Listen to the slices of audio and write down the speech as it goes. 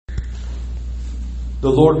The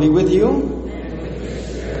Lord be with you.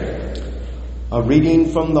 A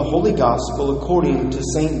reading from the Holy Gospel according to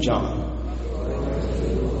St. John.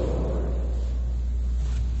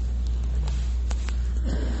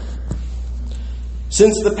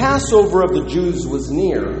 Since the Passover of the Jews was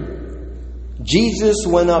near, Jesus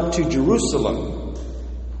went up to Jerusalem.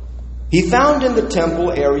 He found in the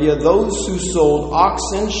temple area those who sold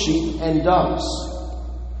oxen, sheep, and doves,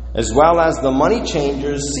 as well as the money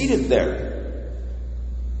changers seated there.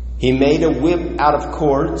 He made a whip out of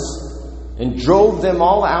cords and drove them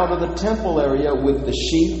all out of the temple area with the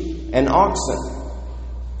sheep and oxen,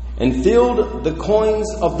 and filled the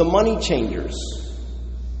coins of the money changers,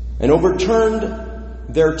 and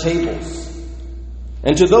overturned their tables.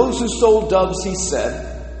 And to those who sold doves he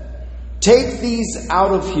said, "Take these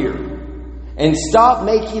out of here, and stop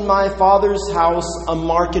making my Father's house a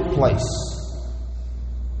marketplace."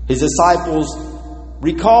 His disciples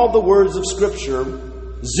recalled the words of Scripture,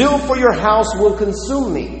 "Zeal for your house will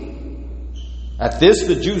consume me." At this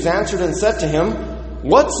the Jews answered and said to him,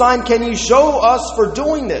 "What sign can you show us for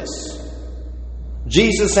doing this?"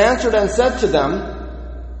 Jesus answered and said to them,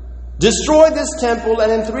 "Destroy this temple,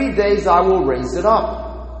 and in 3 days I will raise it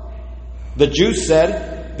up." The Jews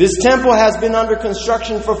said, "This temple has been under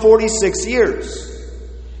construction for 46 years,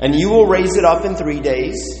 and you will raise it up in 3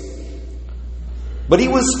 days?" But he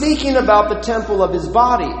was speaking about the temple of his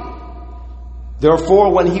body.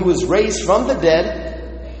 Therefore, when he was raised from the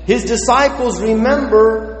dead, his disciples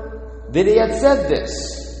remembered that he had said this,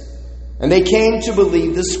 and they came to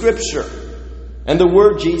believe the Scripture and the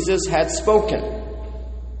word Jesus had spoken.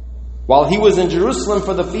 While he was in Jerusalem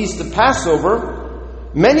for the feast of Passover,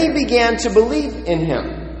 many began to believe in him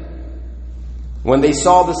when they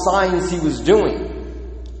saw the signs he was doing.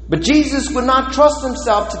 But Jesus would not trust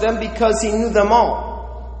himself to them because he knew them all,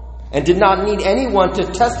 and did not need anyone to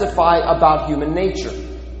testify about human nature.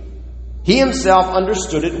 He himself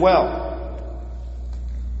understood it well.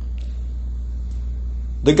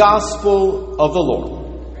 The Gospel of the Lord.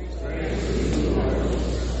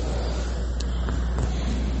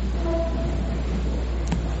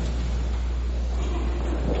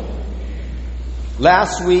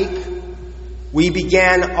 Last week, we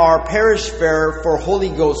began our parish fair for Holy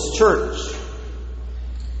Ghost Church.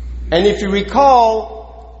 And if you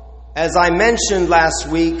recall, as I mentioned last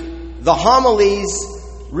week, the homilies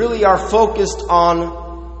really are focused on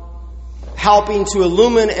helping to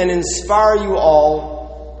illumine and inspire you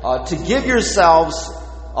all to give yourselves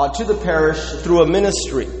to the parish through a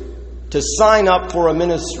ministry, to sign up for a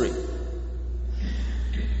ministry.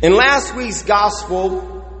 In last week's gospel,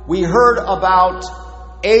 we heard about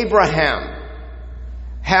Abraham,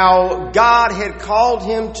 how God had called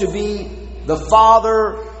him to be the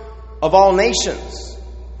father of all nations.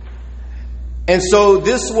 And so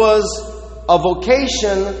this was a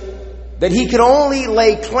vocation that he could only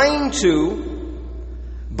lay claim to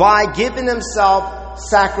by giving himself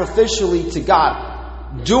sacrificially to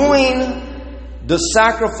God, doing the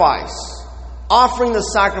sacrifice, offering the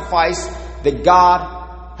sacrifice that God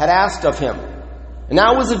had asked of him. And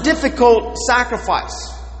that was a difficult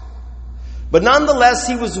sacrifice. But nonetheless,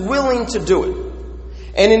 he was willing to do it.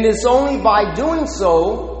 And it is only by doing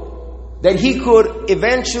so that he could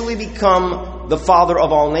eventually become the father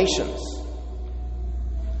of all nations.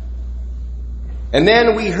 And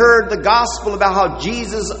then we heard the gospel about how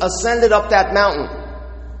Jesus ascended up that mountain,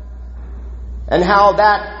 and how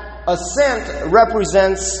that ascent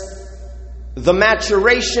represents the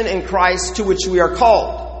maturation in Christ to which we are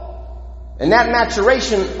called. And that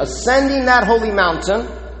maturation, ascending that holy mountain,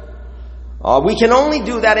 we can only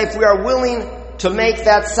do that if we are willing to make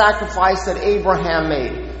that sacrifice that Abraham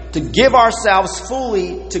made, to give ourselves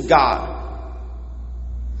fully to God.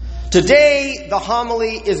 Today, the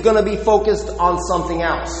homily is going to be focused on something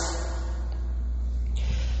else.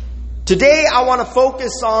 Today, I want to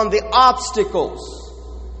focus on the obstacles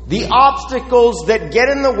that get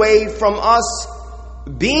in the way from us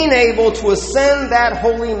being able to ascend that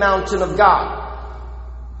holy mountain of God.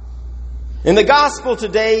 In the gospel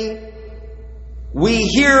today, we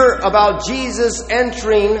hear about Jesus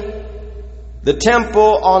entering the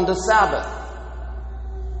temple on the Sabbath.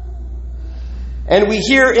 And we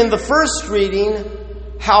hear in the first reading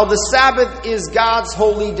how the Sabbath is God's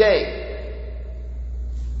holy day.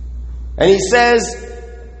 And he says,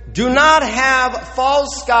 "Do not have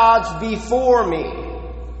false gods before me.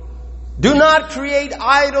 Do not create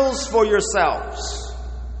idols for yourselves,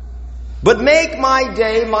 but make my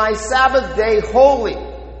day, my Sabbath day, holy.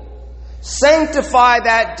 Sanctify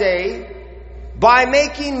that day by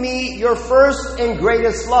making me your first and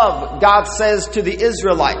greatest love," God says to the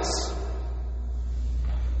Israelites.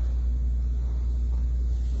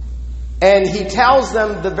 And he tells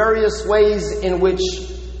them the various ways in which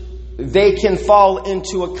they can fall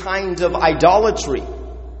into a kind of idolatry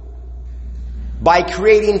by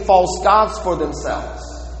creating false gods for themselves.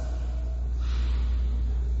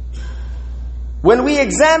 When we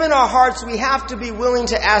examine our hearts, we have to be willing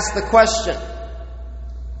to ask the question,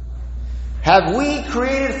 have we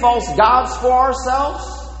created false gods for ourselves?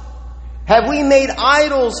 Have we made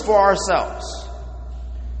idols for ourselves?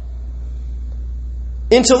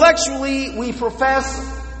 Intellectually, we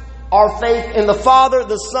profess our faith in the Father,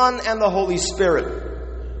 the Son, and the Holy Spirit.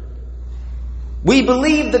 We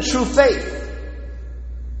believe the true faith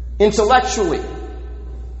intellectually.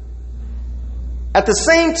 At the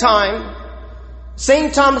same time,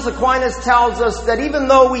 St. Thomas Aquinas tells us that even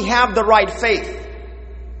though we have the right faith,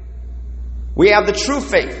 we have the true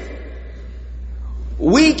faith,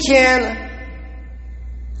 we can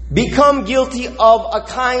become guilty of a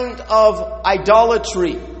kind of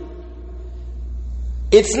idolatry.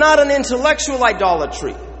 It's not an intellectual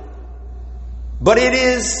idolatry, but it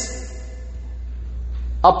is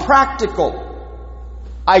a practical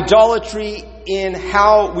idolatry in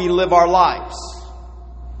how we live our lives.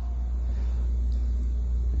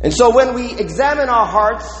 And so when we examine our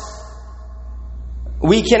hearts,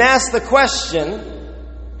 we can ask the question,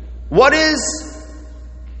 what is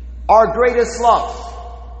our greatest love?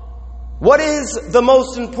 What is the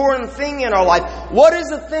most important thing in our life? What is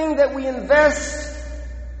the thing that we invest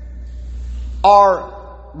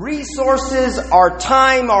our resources, our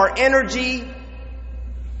time, our energy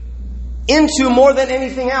into more than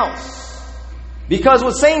anything else? Because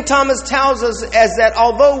what St. Thomas tells us is that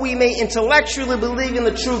although we may intellectually believe in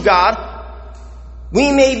the true God,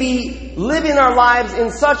 we may be living our lives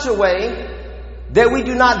in such a way that we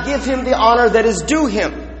do not give Him the honor that is due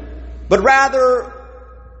Him, but rather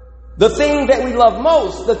the thing that we love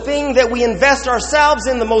most, the thing that we invest ourselves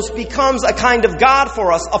in the most, becomes a kind of God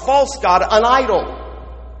for us, a false God, an idol.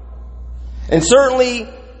 And certainly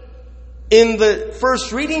in the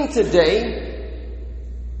first reading today,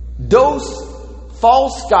 those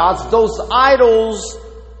false gods, those idols,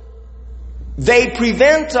 they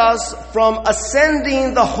prevent us from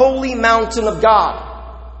ascending the holy mountain of God.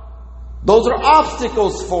 Those are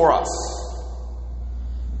obstacles for us.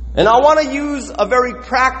 And I want to use a very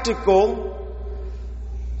practical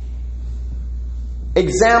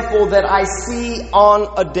example that I see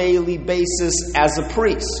on a daily basis as a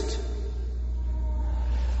priest.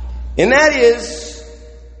 And that is,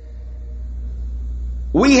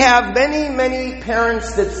 we have many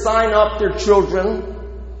parents that sign up their children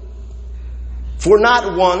for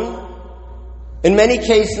not one, in many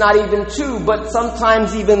cases not even two, but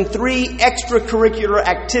sometimes even 3 extracurricular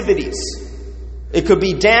activities. It could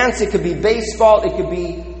be dance, it could be baseball, it could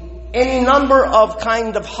be any number of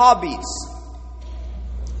kind of hobbies.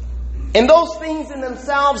 And those things in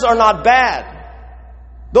themselves are not bad.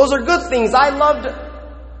 Those are good things. I loved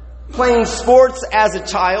playing sports as a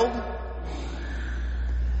child.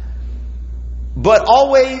 But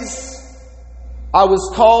always I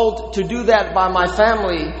was called to do that by my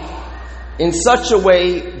family in such a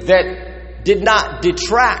way that did not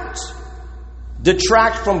detract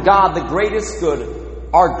from God, the greatest good,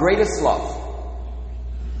 our greatest love.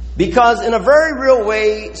 Because in a very real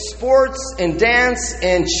way, sports and dance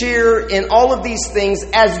and cheer and all of these things,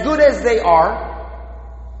 as good as they are,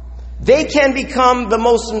 they can become the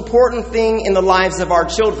most important thing in the lives of our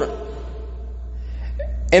children.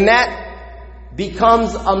 And that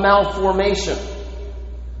becomes a malformation.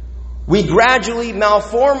 We gradually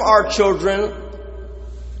malform our children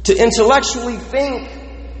to intellectually think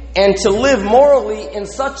and to live morally in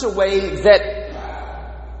such a way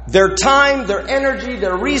that their time, their energy,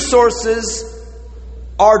 their resources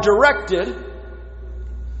are directed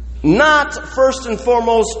not first and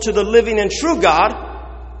foremost to the living and true God,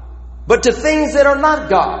 but to things that are not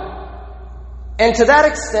God. And to that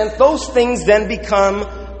extent, those things then become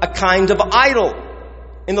a kind of idol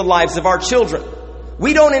in the lives of our children.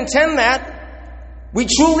 We don't intend that. We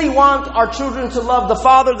truly want our children to love the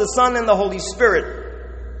Father, the Son, and the Holy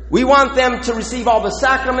Spirit. We want them to receive all the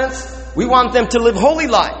sacraments. We want them to live holy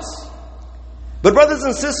lives. But brothers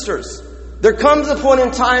and sisters, there comes a point in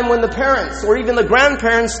time when the parents or even the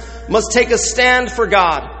grandparents must take a stand for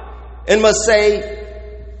God and must say,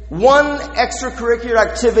 one extracurricular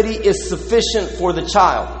activity is sufficient for the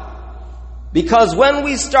child. Because when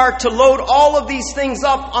we start to load all of these things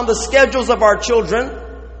up on the schedules of our children,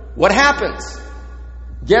 what happens?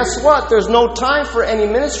 Guess what? There's no time for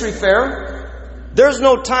any ministry fair. There's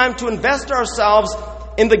no time to invest ourselves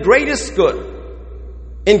in the greatest good,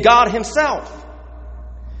 in God Himself.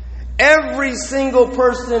 Every single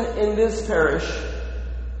person in this parish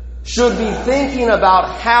should be thinking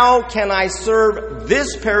about how can I serve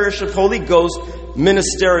this parish of Holy Ghost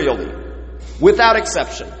ministerially, without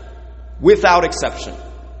exception. Without exception.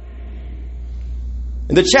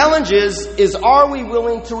 And the challenge is are we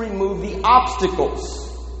willing to remove the obstacles?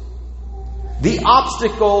 The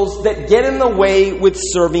obstacles that get in the way with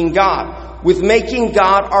serving God, with making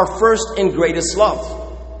God our first and greatest love.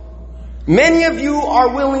 Many of you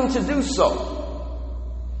are willing to do so.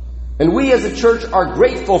 And we as a church are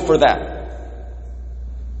grateful for that.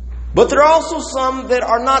 But there are also some that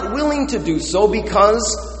are not willing to do so because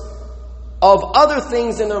of other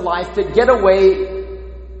things in their life that get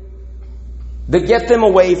them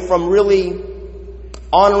away from really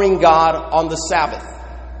honoring God on the Sabbath.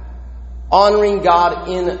 Honoring God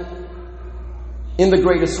in the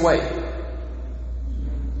greatest way.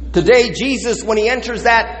 Today, Jesus, when he enters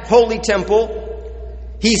that holy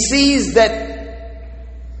temple, he sees that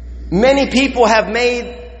many people have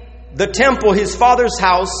made the temple, his Father's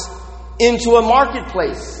house, into a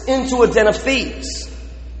marketplace, into a den of thieves.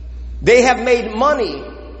 They have made money.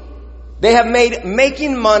 They have made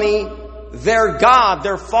making money their God,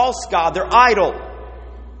 their false God, their idol.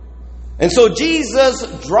 And so Jesus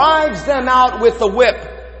drives them out with a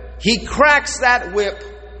whip. He cracks that whip.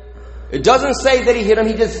 It doesn't say that he hit them.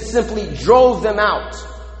 He just simply drove them out.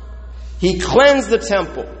 He cleansed the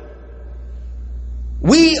temple.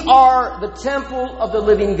 We are the temple of the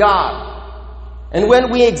living God. And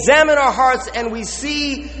when we examine our hearts and we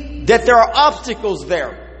see that there are obstacles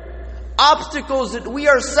there, obstacles that we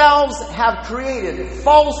ourselves have created,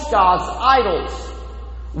 false gods, idols,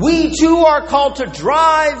 we too are called to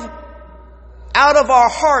drive out of our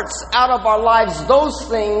hearts, out of our lives, those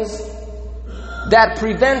things that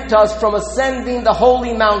prevent us from ascending the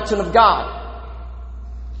holy mountain of God.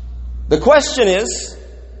 The question is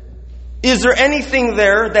there anything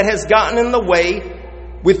there that has gotten in the way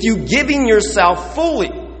with you giving yourself fully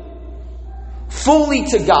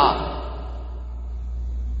to God?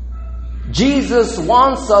 Jesus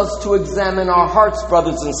wants us to examine our hearts,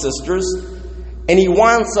 brothers and sisters, and he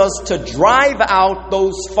wants us to drive out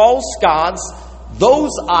those false gods,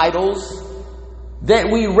 those idols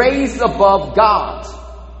that we raise above God.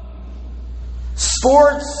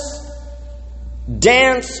 Sports,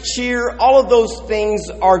 dance, cheer, all of those things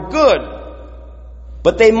are good,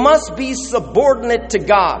 but they must be subordinate to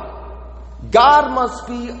God. God must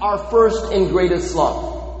be our first and greatest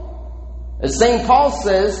love. As St. Paul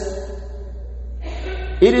says,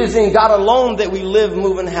 it is in God alone that we live,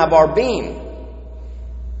 move, and have our being.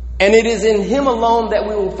 And it is in Him alone that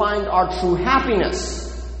we will find our true happiness.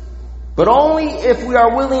 But only if we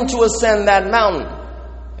are willing to ascend that mountain.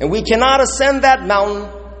 And we cannot ascend that mountain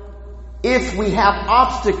if we have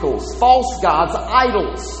obstacles, false gods,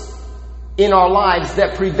 idols in our lives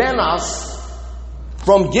that prevent us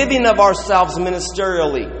from giving of ourselves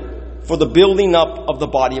ministerially for the building up of the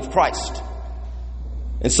body of Christ.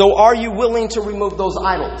 And so are you willing to remove those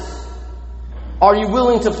idols? Are you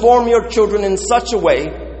willing to form your children in such a way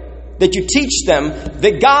that you teach them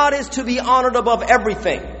that God is to be honored above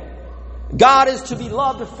everything? God is to be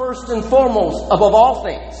loved first and foremost above all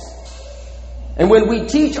things. And when we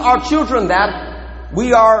teach our children that,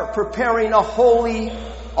 we are preparing a holy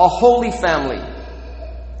family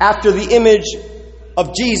after the image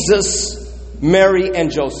of Jesus, Mary,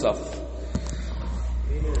 and Joseph.